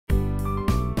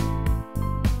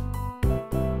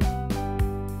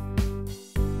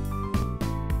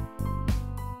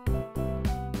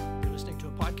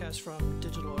from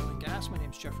Digital Oil and Gas. My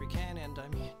name is Jeffrey Can, and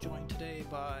I'm joined today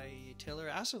by Taylor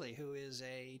Assaly, who is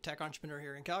a tech entrepreneur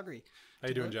here in Calgary. How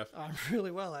you doing, Jeff? I'm really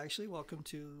well, actually. Welcome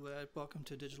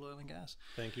to Digital Oil and Gas.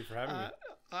 Thank you for having me.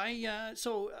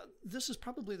 This is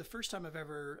probably the first time I've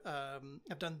ever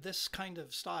I've done this kind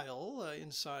of style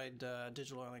inside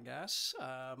Digital Oil and Gas.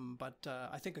 But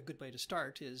I think a good way to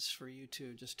start is for you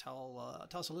to just tell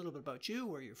us a little bit about you,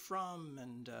 where you're from,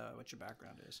 and what your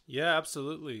background is. Yeah,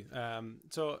 absolutely.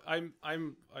 So I'm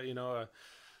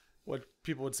what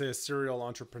people would say a serial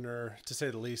entrepreneur, to say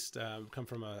the least. Come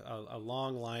from a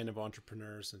long line of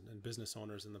entrepreneurs and business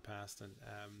owners in the past, and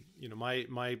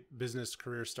my business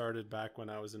career started back when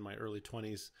I was in my early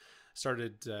 20s.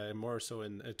 Started more so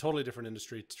in a totally different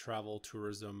industry, travel,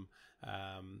 tourism.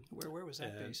 Where was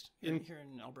that based? Here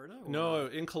in Alberta? Or? No,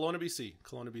 in Kelowna, BC.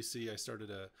 Kelowna, BC. I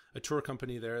started a tour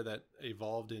company there that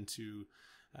evolved into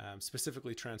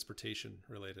specifically transportation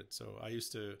related. So I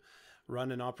used to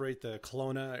run and operate the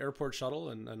Kelowna airport shuttle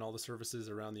and all the services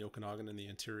around the Okanagan and the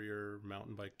interior,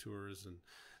 mountain bike tours and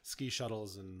ski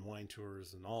shuttles and wine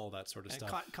tours and all that sort of stuff.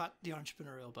 Caught the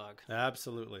entrepreneurial bug.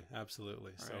 Absolutely. All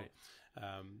So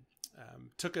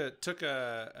took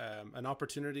an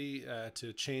opportunity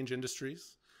to change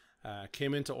industries.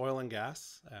 Came into oil and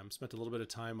gas. Spent a little bit of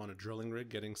time on a drilling rig,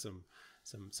 getting some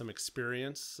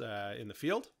experience in the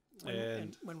field.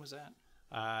 And when was that?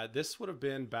 This would have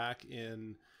been back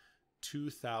in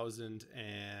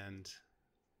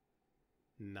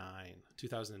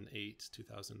 2008,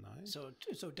 2009. So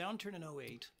downturn in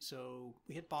 2008. So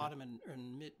we hit bottom in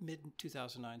mid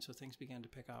 2009. So things began to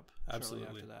pick up. Absolutely.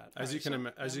 Shortly after that.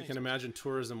 As you can imagine,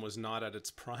 tourism was not at its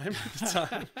prime at the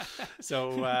time.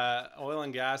 So oil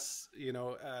and gas,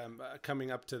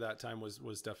 coming up to that time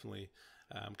was definitely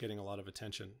getting a lot of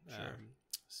attention. Sure.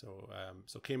 So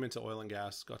came into oil and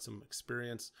gas, got some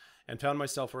experience, and found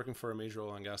myself working for a major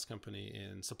oil and gas company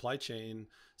in supply chain,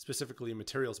 specifically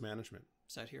materials management.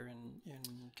 Is that here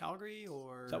in Calgary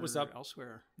or that was up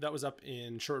elsewhere? That was up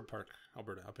in Sherwood Park,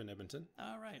 Alberta, up in Edmonton.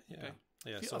 Oh, right. Yeah. Okay.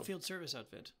 Yeah, a field service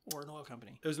outfit or an oil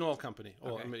company? It was an oil company.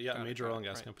 Okay. Major oil and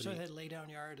gas company. So it had lay down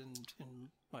yard and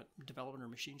what, development or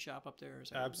machine shop up there?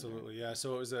 Is that Absolutely, yeah.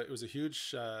 So it was a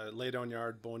huge lay down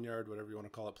yard, bone yard, whatever you want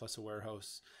to call it, plus a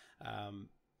warehouse.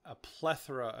 A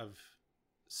plethora of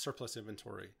surplus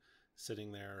inventory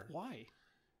sitting there. Why?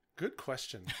 Good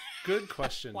question.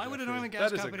 Why would an oil and gas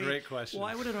company? That is a great question.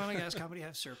 Why would an oil and gas company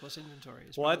have surplus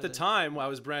inventory? Well, at the time, I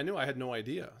was brand new. I had no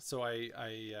idea. So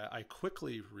I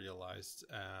quickly realized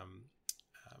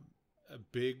a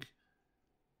big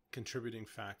contributing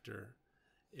factor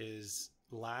is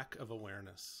lack of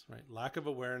awareness, right? Lack of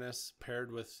awareness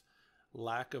paired with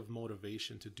lack of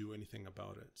motivation to do anything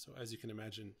about it. So as you can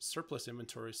imagine, surplus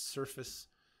inventory, surface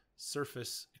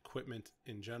equipment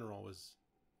in general was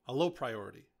a low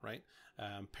priority, right?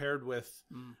 Paired with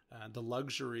the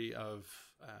luxury of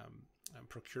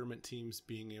procurement teams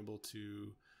being able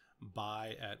to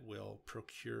buy at will,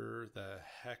 procure the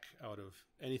heck out of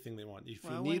anything they want. If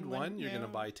you need one, you're going to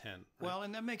buy 10. Right? Well,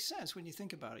 and that makes sense when you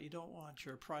think about it. You don't want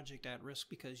your project at risk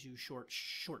because you short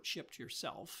shipped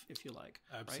yourself, if you like.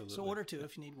 Absolutely. Right? So order two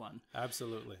if you need one.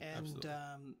 Absolutely. And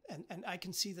and I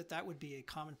can see that would be a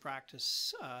common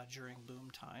practice during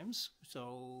boom times.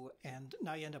 So, and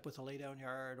now you end up with a laydown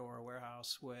yard or a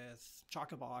warehouse with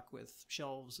chock-a-block with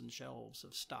shelves and shelves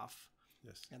of stuff.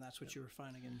 Yes, and that's what you were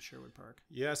finding in Sherwood Park.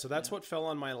 Yeah, so that's what fell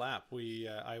on my lap.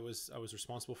 I was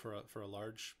responsible for a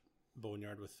large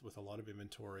boneyard with a lot of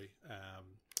inventory.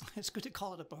 It's good to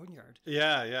call it a boneyard.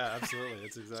 Yeah, absolutely.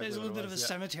 It's exactly. So it's a little bit of a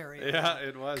cemetery. Yeah,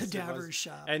 it was cadaver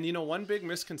shop. And one big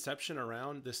misconception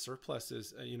around this surplus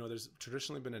is there's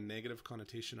traditionally been a negative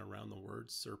connotation around the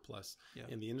word surplus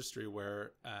in the industry,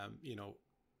 where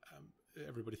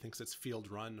everybody thinks it's field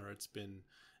run or it's in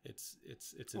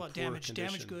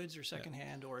damaged goods or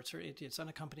secondhand, or it's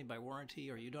unaccompanied by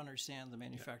warranty, or you don't understand the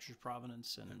manufacturer's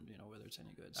provenance and whether it's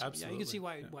any good. So, absolutely. You can see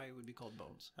why it would be called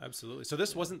bones. Absolutely. So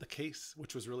this wasn't the case,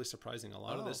 which was really surprising. A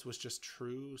lot of this was just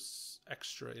true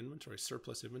extra inventory,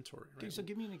 surplus inventory. Right? Okay, so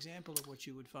give me an example of what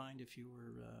you would find if you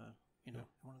were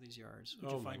one of these yards.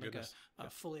 Would you find like a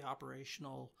fully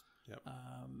operational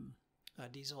a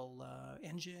diesel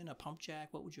engine, a pump jack?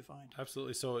 What would you find?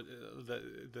 Absolutely. So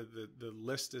the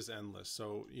list is endless.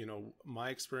 So my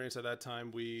experience at that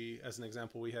time, as an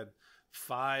example, we had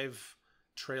 5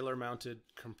 trailer-mounted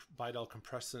Vidal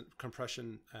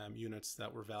compression units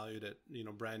that were valued at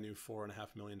brand new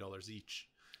 $4.5 million each.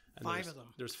 And 5 of them.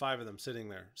 There's 5 of them sitting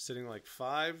like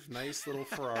 5 nice little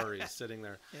Ferraris sitting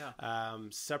there. Yeah.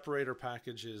 Separator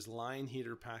packages, line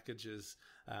heater packages,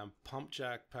 pump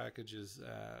jack packages,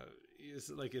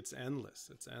 it's endless.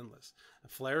 It's endless.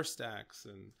 Flare stacks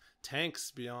and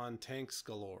tanks beyond tanks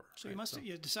galore. So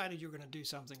you decided you were going to do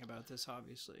something about this,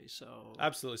 obviously. So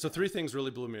absolutely. So three things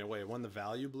really blew me away. One, the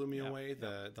value blew me away.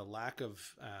 Yeah. The lack of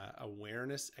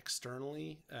awareness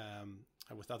externally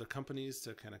with other companies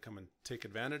to kind of come and take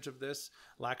advantage of this.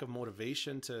 Lack of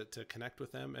motivation to connect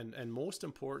with them, and most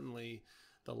importantly,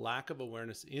 the lack of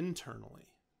awareness internally.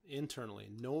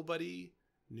 Nobody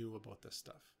knew about this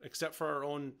stuff except for our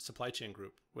own supply chain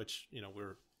group, which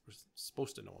we're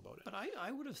supposed to know about it. But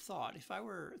I would have thought, if I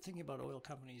were thinking about oil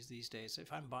companies these days,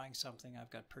 if I'm buying something, I've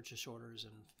got purchase orders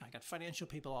and I got financial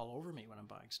people all over me when I'm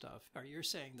buying stuff. Are you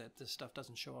saying that this stuff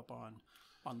doesn't show up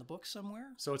on the book somewhere?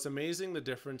 So it's amazing the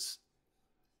difference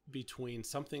between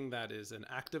something that is an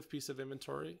active piece of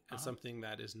inventory and something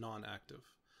that is non-active.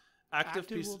 Active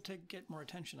piece will get more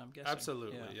attention, I'm guessing.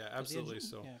 Absolutely, yeah, absolutely.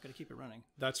 So got to keep it running.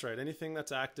 That's right. Anything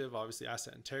that's active, obviously,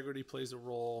 asset integrity plays a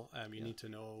role. You need to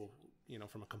know,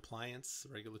 from a compliance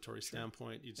regulatory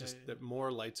standpoint, that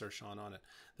more lights are shone on it.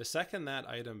 The second that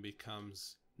item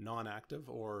becomes non-active,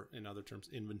 or in other terms,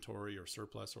 inventory or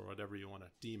surplus or whatever you want to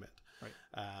deem it,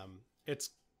 right?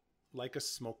 It's like a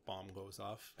smoke bomb goes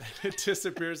off, it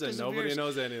disappears and nobody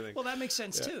knows anything. Well, that makes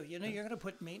sense too. You're going to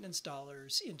put maintenance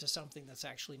dollars into something that's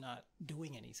actually not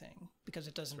doing anything because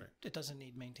it doesn't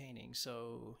need maintaining.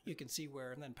 So you can see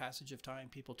where, and then passage of time,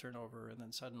 people turn over, and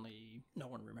then suddenly no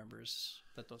one remembers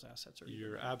that those assets are.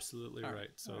 You're absolutely right.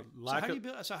 So how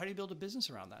do you build a business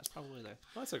around that? It's probably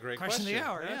that's a great question. Of the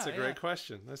hour. That's a great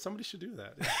question. Somebody should do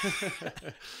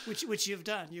that. which you've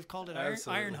done. You've called it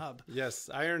Ironhub. Yes,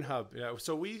 Ironhub. Yeah.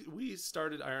 So we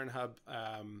started Ironhub.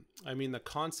 The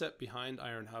concept behind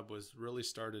Ironhub was really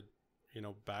started,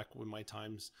 back when my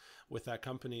times with that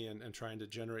company and trying to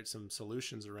generate some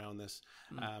solutions around this.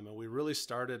 And we really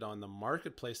started on the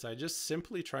marketplace side, just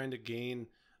simply trying to gain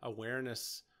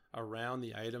awareness around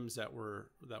the items that were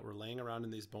laying around in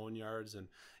these boneyards. And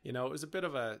it was a bit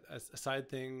of a side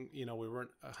thing. We weren't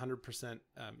 100%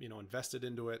 invested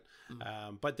into it,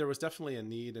 but there was definitely a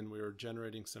need, and we were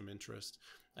generating some interest.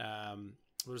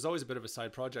 There was always a bit of a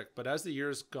side project, but as the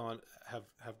years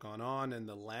have gone on, and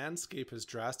the landscape has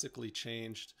drastically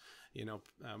changed,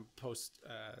 post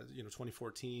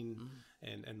 2014,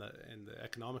 and the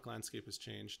economic landscape has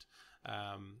changed.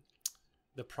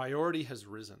 The priority has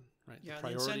risen, right? Yeah,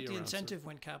 the incentive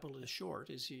when capital is short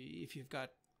is if you've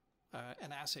got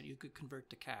an asset you could convert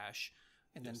to cash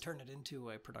and then turn it into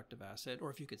a productive asset, or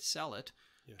if you could sell it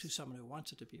to someone who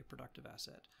wants it to be a productive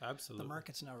asset. Absolutely. The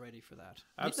market's now ready for that.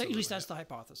 Absolutely. At least that's the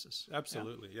hypothesis.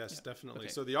 Absolutely. Yeah. Yes, definitely. Okay.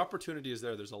 So the opportunity is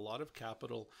there. There's a lot of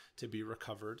capital to be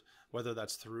recovered, whether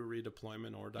that's through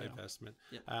redeployment or divestment.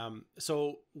 Yeah.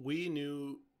 So we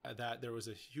knew that there was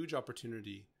a huge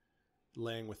opportunity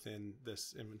laying within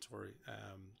this inventory.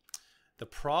 The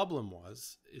problem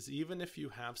is even if you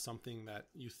have something that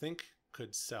you think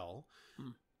could sell,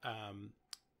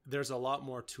 there's a lot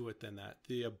more to it than that.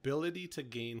 The ability to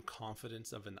gain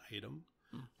confidence of an item,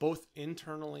 both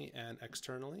internally and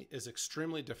externally, is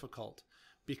extremely difficult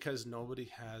because nobody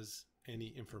has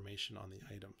any information on the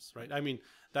items, right?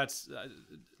 That's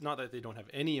not that they don't have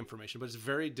any information, but it's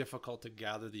very difficult to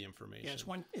gather the information. Yeah,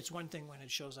 it's one thing when it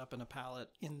shows up in a pallet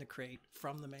in the crate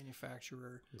from the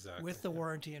manufacturer with the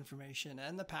warranty information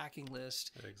and the packing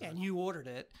list, and you ordered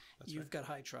it. You've got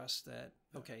high trust that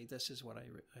this is what I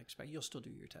expect. You'll still do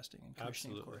your testing and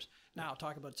commissioning, of course. Now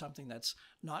talk about something that's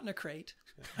not in a crate,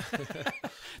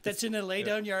 that's in a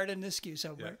laydown yard in this SKU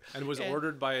somewhere, and was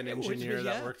ordered by an engineer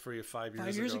that worked for you 5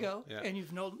 years ago. And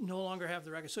you've no longer have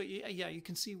the record. So you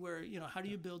can see where, how do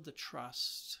you build the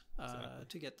trust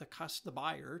to get the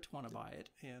buyer to want to buy it,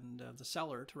 and the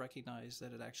seller to recognize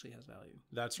that it actually has value.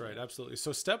 That's right. Absolutely.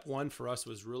 So step one for us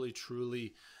was really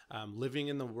truly living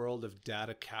in the world of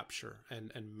data capture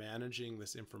and managing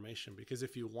this information, because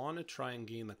if you want to try and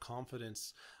gain the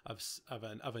confidence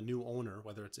of a new owner,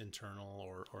 whether it's internal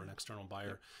or an external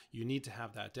buyer, you need to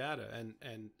have that data.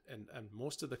 And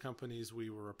most of the companies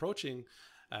we were approaching,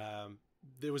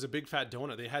 there was a big fat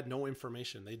donut. They had no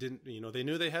information. They didn't, they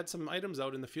knew they had some items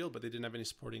out in the field, but they didn't have any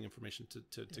supporting information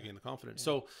to gain the confidence.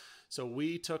 Yeah. So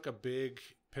we took a big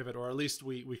pivot, or at least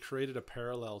we created a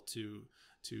parallel to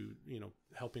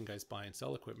helping guys buy and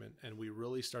sell equipment. And we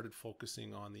really started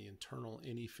focusing on the internal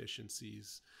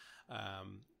inefficiencies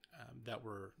that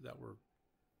were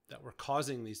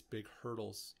causing these big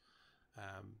hurdles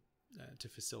to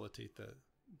facilitate the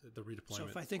redeployment. So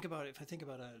if I think about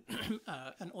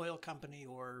an oil company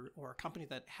or a company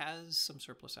that has some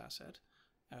surplus asset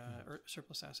or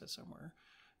surplus asset somewhere,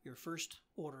 your first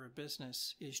order of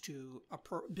business is to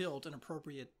build an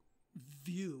appropriate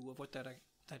view of what that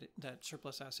that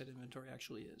surplus asset inventory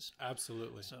actually is.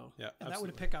 Absolutely. So yeah, and absolutely. that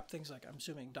would pick up things like, I'm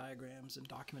assuming, diagrams and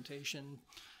documentation,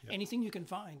 anything you can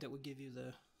find that would give you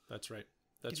the That's right.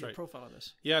 That's give you right. a profile of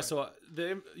this. Yeah. So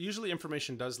usually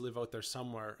information does live out there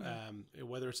somewhere,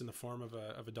 whether it's in the form of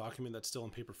a document that's still in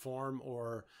paper form,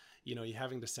 or you're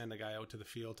having to send a guy out to the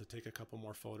field to take a couple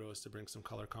more photos to bring some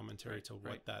color commentary to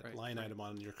what that line item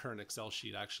on your current Excel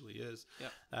sheet actually is.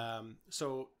 Yeah.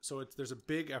 So there's a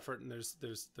big effort, and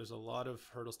there's a lot of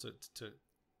hurdles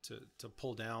to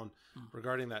pull down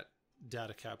regarding that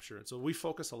data capture. And so we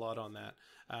focus a lot on that.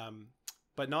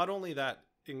 But not only that,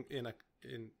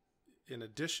 in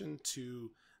addition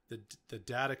to the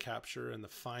data capture and the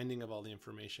finding of all the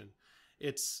information,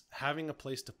 it's having a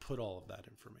place to put all of that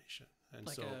information. And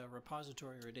like so, a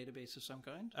repository or a database of some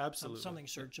kind? Absolutely. Something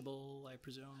searchable, I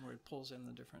presume, where it pulls in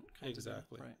the different kinds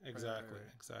exactly. of... Exactly.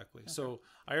 Okay. So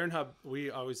Ironhub,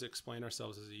 we always explain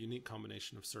ourselves as a unique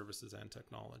combination of services and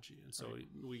technology. And so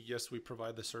we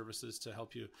provide the services to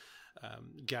help you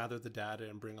gather the data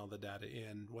and bring all the data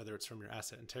in, whether it's from your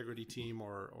asset integrity team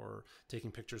or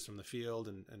taking pictures from the field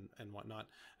and whatnot,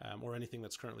 or anything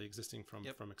that's currently existing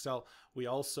from Excel. We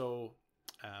also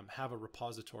have a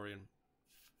repository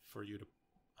for you to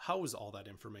house all that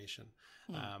information.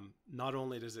 Not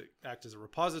only does it act as a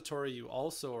repository, you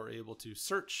also are able to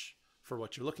search for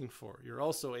what you're looking for. You're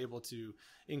also able to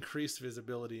increase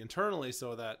visibility internally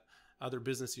so that other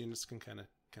business units can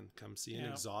come see and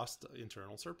exhaust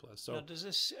internal surplus. So now, does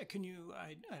this, can you,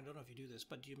 I don't know if you do this,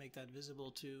 but do you make that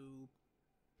visible to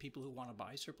people who want to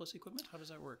buy surplus equipment? How does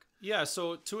that work? Yeah,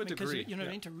 so to a degree, you know what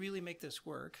I mean, to really make this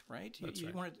work, right? You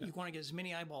right. want to get as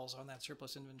many eyeballs on that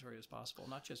surplus inventory as possible,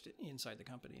 not just inside the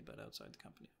company, but outside the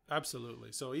company.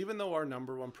 Absolutely. So even though our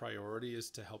number one priority is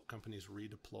to help companies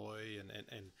redeploy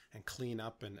and clean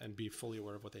up and be fully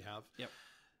aware of what they have,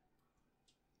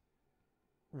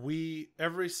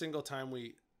 every single time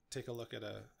we take a look at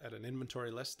an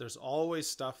inventory list, there's always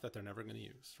stuff that they're never going to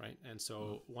use, right? And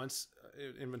so once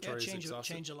inventory is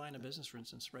exhausted, change a line of business, for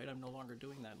instance, right? I'm no longer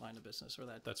doing that line of business or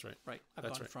that. That's right. Right. I've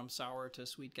gone from sour to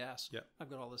sweet gas. Yeah. I've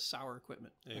got all this sour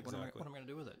equipment. Like, what am I going to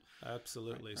do with it?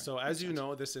 Absolutely. Right. So as you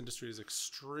know, this industry is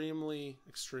extremely,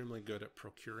 extremely good at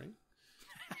procuring.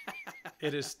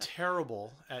 It is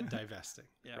terrible at divesting,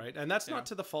 right? And that's not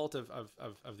to the fault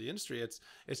of the industry.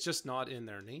 It's just not in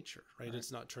their nature, right?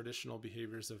 It's not traditional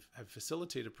behaviors have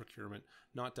facilitated procurement,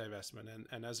 not divestment.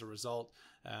 And as a result,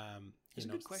 it's a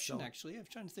good question, actually. I'm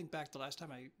trying to think back the last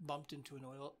time I bumped into an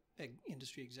oil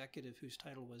industry executive whose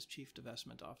title was Chief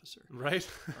Divestment Officer. Right.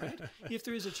 Right. If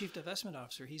there is a Chief Divestment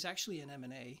Officer, he's actually an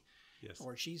M&A. Yes.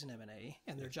 Or she's an M&A,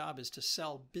 and their job is to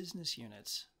sell business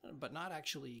units, but not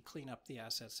actually clean up the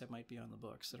assets that might be on the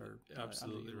books that are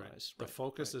absolutely right. The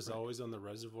focus is always on the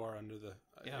reservoir under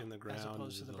in the ground, as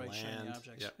opposed to the bright shiny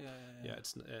objects. Yeah.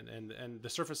 It's and the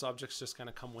surface objects just kind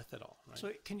of come with it all. Right?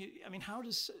 So can you? I mean,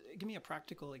 give me a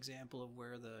practical example of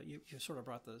where you sort of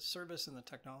brought the service and the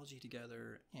technology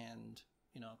together, and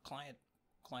client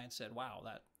said, "Wow,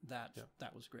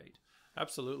 that was great."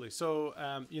 Absolutely. So,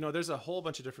 there's a whole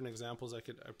bunch of different examples I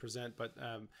could present, but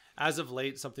as of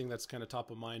late, something that's kind of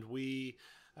top of mind, we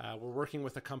were working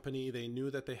with a company. They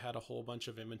knew that they had a whole bunch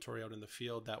of inventory out in the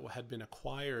field that had been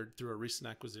acquired through a recent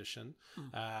acquisition,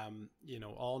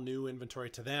 all new inventory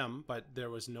to them, but there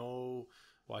was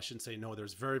I shouldn't say no,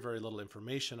 there's very, very little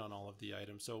information on all of the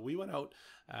items. So we went out,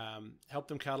 helped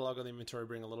them catalog on the inventory,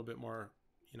 bring a little bit more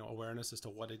awareness as to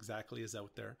what exactly is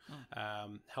out there,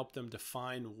 help them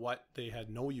define what they had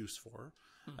no use for.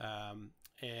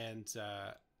 And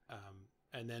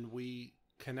then we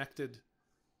connected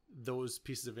those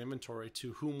pieces of inventory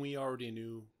to whom we already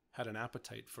knew had an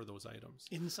appetite for those items.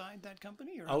 Inside that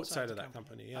company or outside of that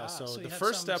company? Yeah. So the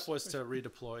first step was to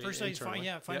redeploy. First,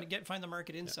 find the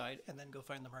market inside, and then go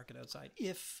find the market outside.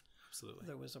 If absolutely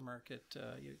there was a market,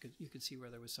 you could see where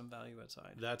there was some value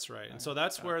outside. That's right. And so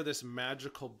that's where this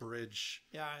magical bridge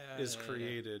is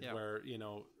created. Where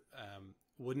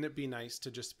wouldn't it be nice to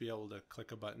just be able to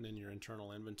click a button in your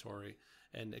internal inventory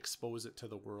and expose it to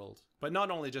the world? But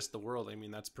not only just the world, I mean,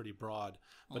 that's pretty broad,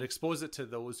 but expose it to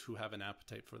those who have an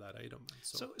appetite for that item.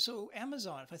 So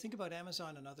Amazon, if I think about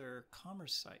Amazon and other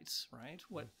commerce sites, right,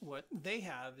 what they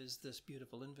have is this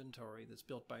beautiful inventory that's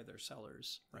built by their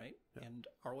sellers, right? Yeah. And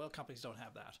our oil companies don't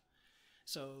have that.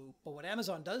 So, but what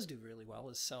Amazon does do really well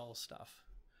is sell stuff.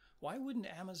 Why wouldn't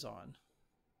Amazon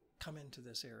come into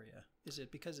this area? Is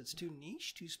it because it's too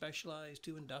niche, too specialized,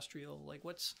 too industrial? Like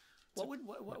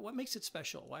what makes it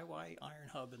special? Why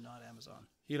Ironhub and not Amazon?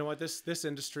 You know what, this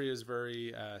industry is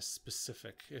very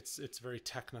specific. It's very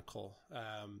technical.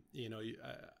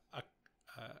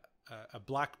 A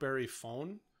BlackBerry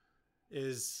phone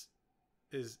is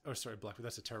BlackBerry.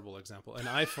 That's a terrible example. An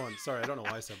iPhone. Sorry, I don't know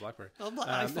why I said BlackBerry.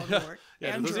 iPhone will work.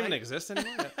 Yeah, do those even exist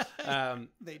anymore? Yeah.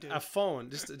 They do. A phone,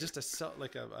 just a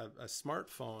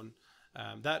smartphone,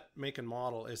 that make and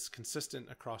model is consistent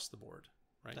across the board,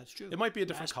 right? That's true. It might be a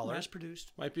different color. Mass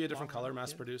produced. Might be a different color,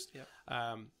 mass produced. Yeah.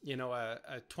 A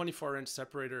 24-inch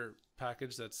separator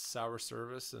package that's sour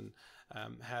service and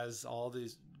has all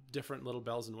these different little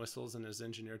bells and whistles and is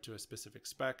engineered to a specific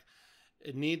spec.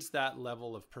 It needs that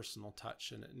level of personal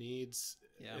touch, and it needs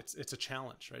it's a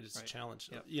challenge, right? It's a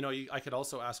challenge. Yep. I could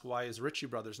also ask, why is Ritchie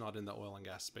Brothers not in the oil and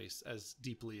gas space as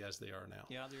deeply as they are now?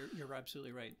 Yeah, you're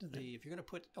absolutely right. If you're going to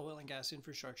put oil and gas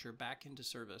infrastructure back into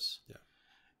service,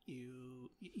 you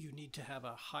need to have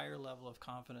a higher level of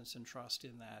confidence and trust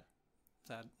in that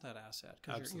asset,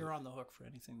 because you're on the hook for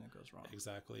anything that goes wrong.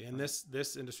 Exactly. And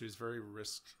this industry is very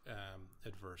risk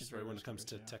adverse, right? When it comes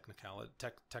to technical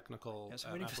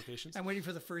applications. I'm waiting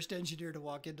for the first engineer to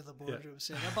walk into the boardroom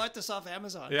saying, I bought this off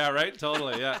Amazon. Yeah, right.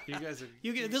 Totally. Yeah. You guys are,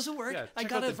 this will work. Yeah, I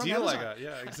got it from deal Amazon. I got.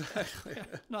 Yeah, exactly.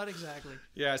 Not exactly.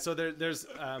 Yeah. So there's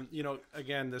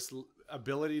again, this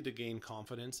ability to gain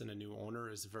confidence in a new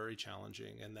owner is very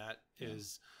challenging, and that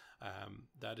is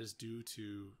due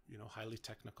to highly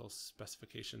technical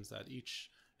specifications that each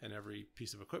and every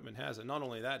piece of equipment has. And not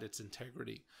only that, its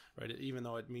integrity, right? Even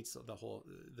though it meets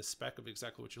the spec of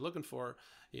exactly what you're looking for,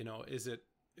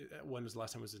 when was the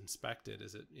last time it was inspected?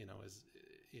 Is it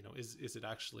is it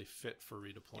actually fit for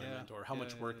redeployment, or how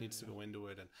much work needs to go into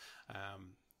it?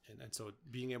 And so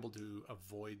being able to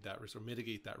avoid that risk or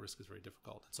mitigate that risk is very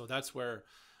difficult. So that's where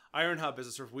Ironhub is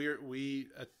a sort of we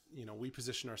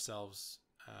position ourselves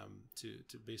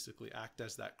to basically act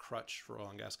as that crutch for oil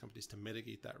and gas companies to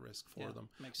mitigate that risk for them,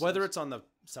 whether it's on the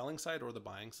selling side or the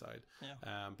buying side.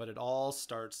 But it all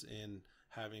starts in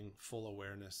having full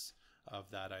awareness of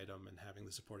that item and having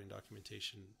the supporting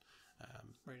documentation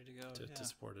ready to go to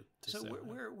support it.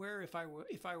 Where if I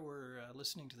were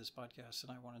listening to this podcast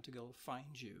and I wanted to go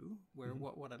find you,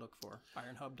 what would I look for?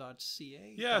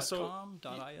 Ironhub.ca.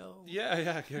 .com.io.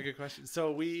 Yeah, good question.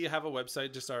 So we have a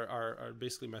website. Just our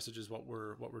basically messages what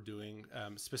we're doing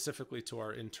specifically to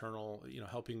our internal,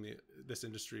 helping this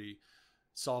industry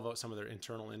solve out some of their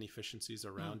internal inefficiencies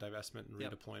around divestment and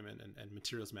redeployment and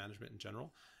materials management in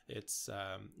general. It's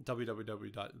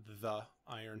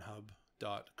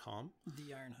www.theironhub.com.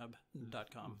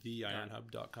 Theironhub.com.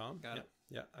 Theironhub.com. Got it.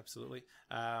 Yeah, absolutely.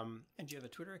 And do you have a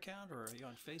Twitter account, or are you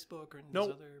on Facebook or any no, of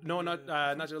these other? No, not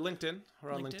LinkedIn.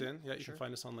 We're on LinkedIn. Yeah, you can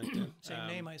find us on LinkedIn. Same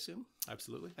name, I assume.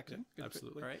 Absolutely. Excellent. Yeah,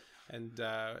 absolutely. All right. And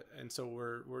so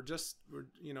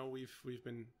we've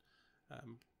been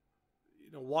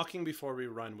walking before we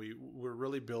run. We're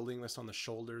really building this on the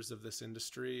shoulders of this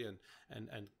industry and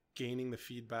gaining the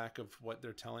feedback of what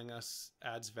they're telling us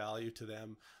adds value to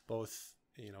them, both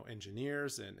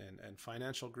engineers and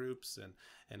financial groups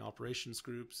and operations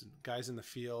groups and guys in the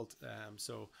field.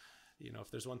 So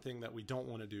if there's one thing that we don't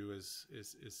want to do is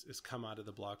come out of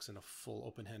the blocks in a full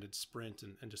open-handed sprint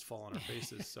and just fall on our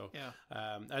faces. So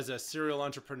as a serial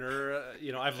entrepreneur,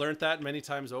 I've learned that many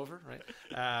times over, right?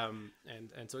 And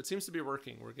so it seems to be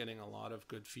working. We're getting a lot of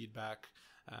good feedback.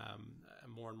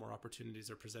 More and more opportunities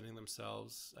are presenting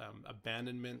themselves.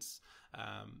 Abandonments,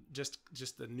 just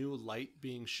the new light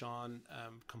being shone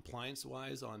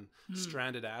compliance-wise on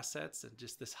stranded assets, and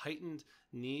just this heightened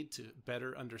need to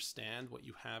better understand what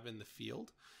you have in the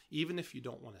field, even if you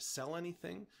don't want to sell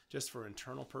anything, just for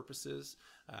internal purposes,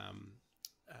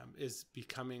 is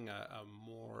becoming a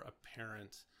more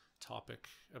apparent topic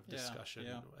of discussion.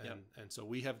 And so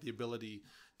we have the ability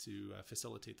to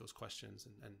facilitate those questions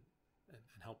and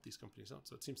help these companies out.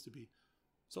 So it seems to be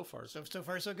so far so good.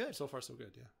 So far so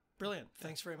good, yeah. Brilliant.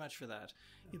 Thanks very much for that.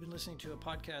 You've been listening to a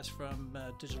podcast from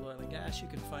Digital Oil and Gas. You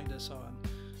can find us on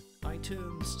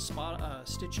iTunes,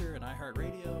 Stitcher, and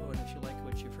iHeartRadio. And if you like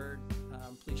what you've heard,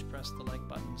 please press the like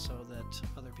button so that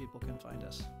other people can find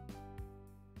us.